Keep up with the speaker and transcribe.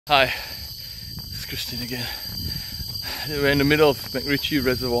Hi, it's Christine again. We're in the middle of Mac Ritchie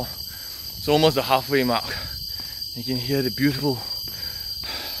reservoir. It's almost the halfway mark. You can hear the beautiful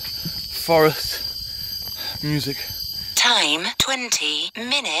forest music. Time 20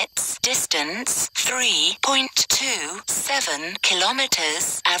 minutes. Distance 3.27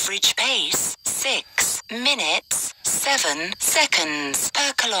 kilometers. Average pace 6 minutes 7 seconds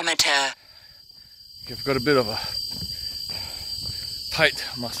per kilometer. I've got a bit of a tight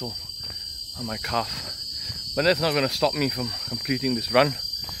muscle on my calf, but that's not going to stop me from completing this run.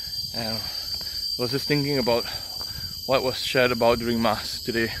 And I was just thinking about what was shared about during Mass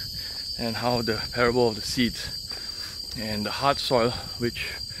today, and how the parable of the seeds and the hard soil which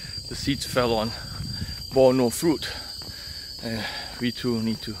the seeds fell on bore no fruit. And we too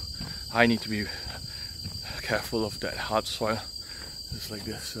I need to be careful of that hard soil. It's like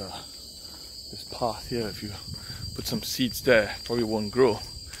this path here. If you put some seeds there, probably won't grow.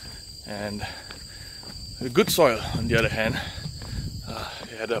 And the good soil, on the other hand,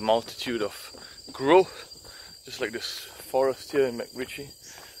 it had a multitude of growth, just like this forest here in Mac Ritchie,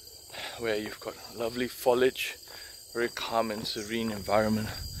 where you've got lovely foliage, very calm and serene environment.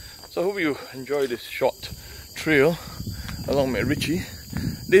 So I hope you enjoy this short trail along Mac Ritchie.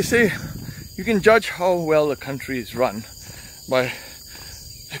 They say you can judge how well a country is run by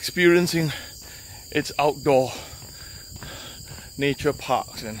experiencing its outdoor nature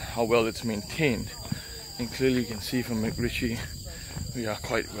parks and how well it's maintained. And clearly you can see from Mac Ritchie we are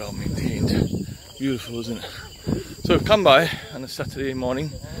quite well maintained. Beautiful, isn't it? So come by on a Saturday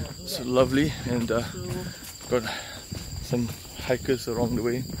morning. It's lovely, and got some hikers along the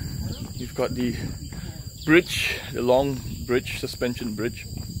way. You've got the bridge, the long bridge, suspension bridge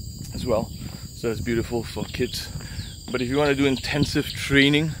as well. So it's beautiful for kids. But if you want to do intensive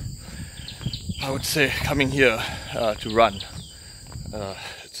training, I would say coming here to run.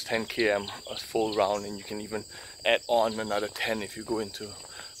 It's 10 km, a full round, and you can even add on another 10 if you go into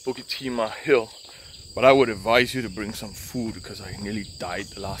Bukit Timah Hill. But I would advise you to bring some food, because I nearly died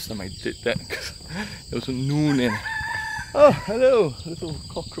the last time I did that, because it was noon and... Oh, hello, little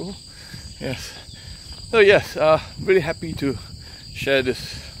cockerel. Yes. So yes, really happy to share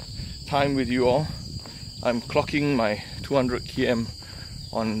this time with you all. I'm clocking my 200 km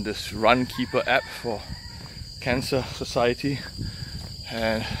on this Runkeeper app for Cancer Society,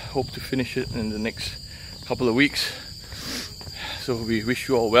 and hope to finish it in the next couple of weeks. So we wish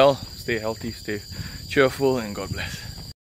you all well, stay healthy, stay cheerful, and God bless.